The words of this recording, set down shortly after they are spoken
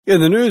In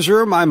the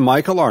newsroom, I'm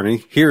Michael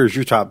Arney. Here's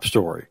your top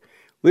story.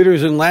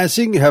 Leaders in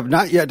Lansing have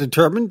not yet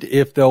determined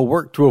if they'll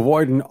work to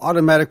avoid an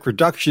automatic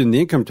reduction in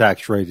the income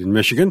tax rate in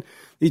Michigan.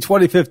 The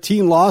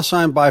 2015 law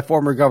signed by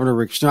former Governor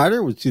Rick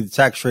Snyder would see the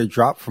tax rate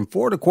drop from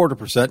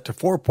 4.25% to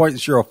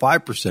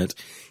 4.05%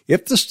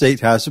 if the state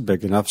has a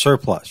big enough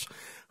surplus.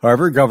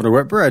 However, Governor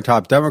Whitmer and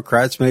top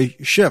Democrats may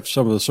shift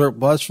some of the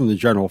surplus from the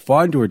general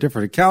fund to a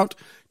different account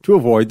to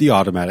avoid the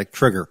automatic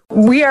trigger.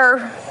 We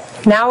are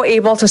now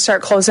able to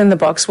start closing the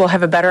books. We'll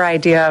have a better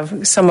idea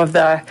of some of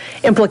the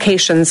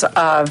implications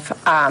of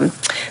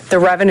the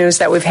revenues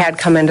that we've had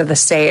come into the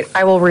state.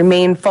 I will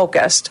remain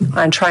focused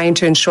on trying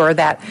to ensure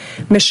that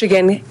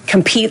Michigan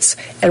competes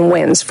and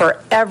wins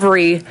for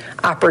every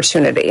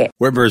opportunity.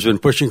 Whitmer has been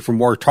pushing for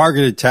more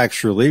targeted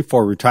tax relief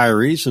for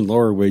retirees and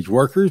lower wage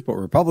workers, but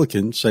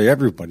Republicans say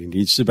everybody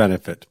needs to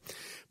benefit.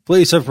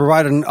 Police have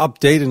provided an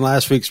update in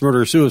last week's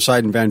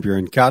murder-suicide in Van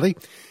Buren County.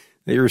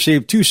 They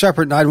received two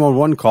separate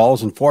 911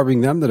 calls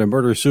informing them that a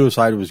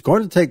murder-suicide was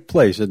going to take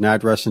place at an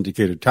address in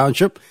Decatur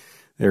Township.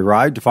 They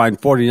arrived to find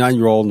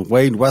 49-year-old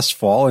Wade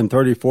Westfall and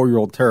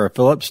 34-year-old Tara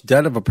Phillips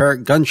dead of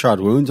apparent gunshot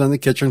wounds on the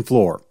kitchen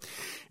floor.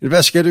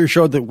 Investigators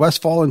showed that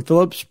Westfall and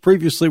Phillips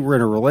previously were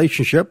in a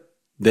relationship.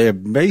 They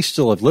may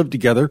still have lived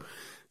together.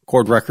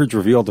 Court records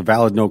revealed a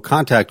valid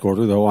no-contact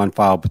order, though, on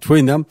file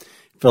between them.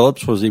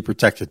 Phillips was the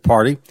protected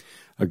party.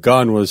 A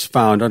gun was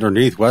found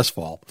underneath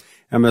Westfall.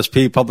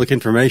 MSP Public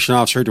Information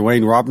Officer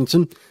Dwayne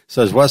Robinson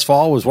says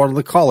Westfall was one of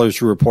the callers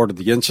who reported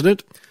the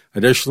incident.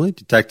 Additionally,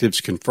 detectives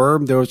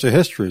confirmed there was a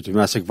history of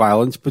domestic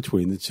violence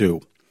between the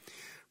two.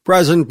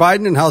 President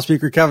Biden and House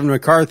Speaker Kevin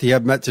McCarthy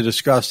have met to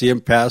discuss the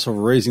impasse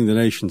over raising the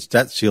nation's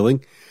debt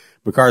ceiling.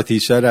 McCarthy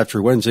said after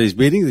Wednesday's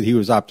meeting that he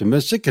was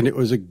optimistic and it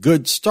was a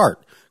good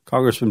start.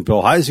 Congressman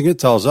Bill Huizenga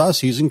tells us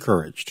he's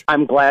encouraged.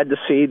 I'm glad to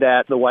see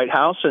that the White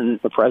House and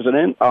the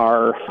president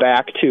are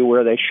back to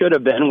where they should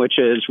have been, which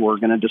is we're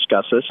going to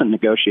discuss this and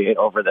negotiate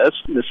over this.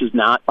 This is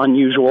not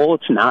unusual.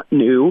 It's not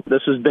new.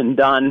 This has been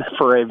done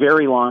for a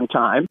very long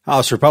time.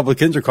 House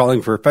Republicans are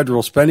calling for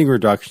federal spending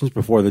reductions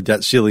before the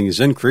debt ceiling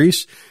is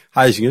increased.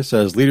 Huizenga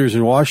says leaders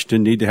in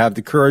Washington need to have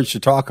the courage to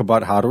talk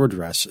about how to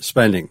address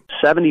spending.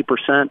 70%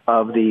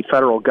 of the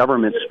federal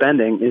government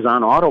spending is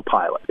on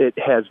autopilot. It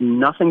has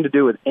nothing to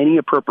do with any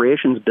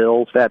appropriations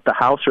bills that the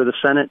House or the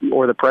Senate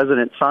or the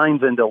president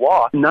signs into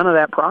law. None of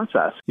that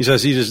process. He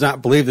says he does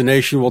not believe the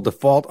nation will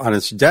default on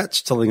its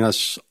debts, telling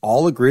us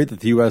all agree that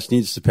the U.S.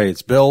 needs to pay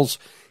its bills.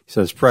 He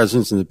says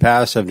presidents in the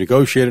past have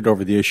negotiated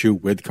over the issue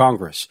with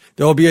Congress.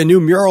 There will be a new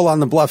mural on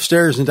the Bluff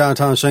Stairs in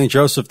downtown St.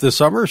 Joseph this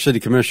summer. City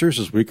commissioners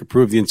this week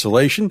approved the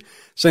installation.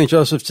 St.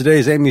 Joseph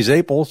Today's Amy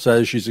Zapel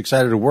says she's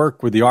excited to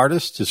work with the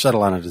artists to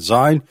settle on a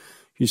design.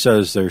 She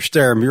says their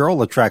stair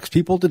mural attracts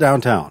people to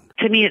downtown.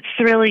 To me, it's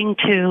thrilling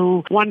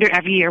to wonder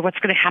every year what's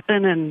going to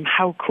happen and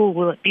how cool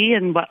will it be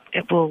and what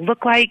it will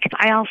look like.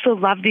 I also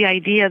love the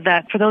idea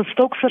that for those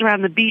folks that are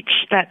on the beach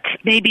that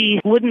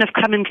maybe wouldn't have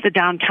come into the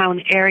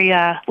downtown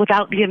area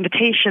without the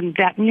invitation,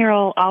 that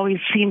mural always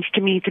seems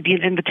to me to be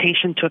an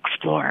invitation to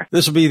explore.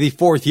 This will be the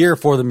fourth year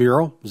for the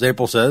mural.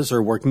 Zapel says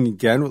they're working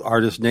again with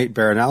artist Nate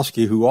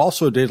Baranowski, who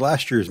also did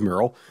last year's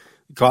mural.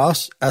 The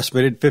cost,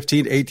 estimated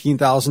 $15,000 to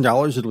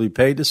 $18,000. It'll be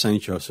paid to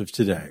St. Joseph's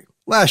Today.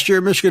 Last year,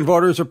 Michigan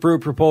voters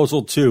approved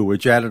Proposal 2,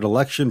 which added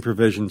election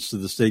provisions to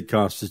the state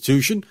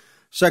constitution.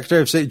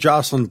 Secretary of State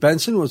Jocelyn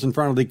Benson was in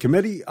front of the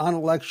Committee on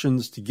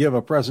Elections to give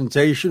a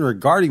presentation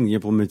regarding the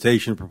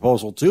implementation of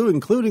Proposal 2,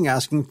 including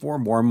asking for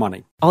more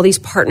money. All these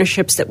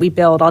partnerships that we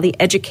build, all the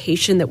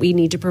education that we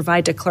need to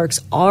provide to clerks,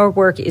 our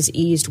work is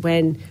eased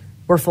when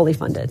we're fully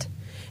funded.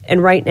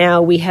 And right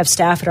now, we have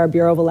staff at our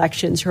Bureau of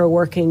Elections who are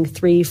working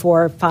 3,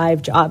 4,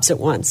 5 jobs at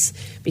once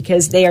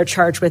because they are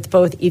charged with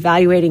both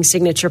evaluating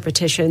signature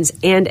petitions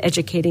and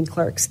educating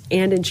clerks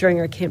and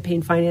ensuring our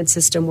campaign finance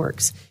system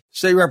works.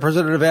 State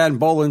Representative Ann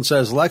Boland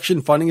says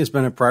election funding has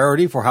been a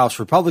priority for House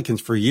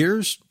Republicans for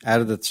years,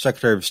 added that the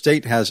Secretary of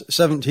State has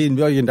 $17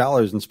 million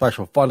in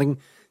special funding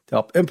to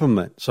help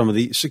implement some of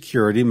the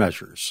security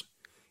measures.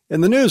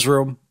 In the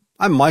newsroom,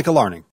 I'm Michael Arney.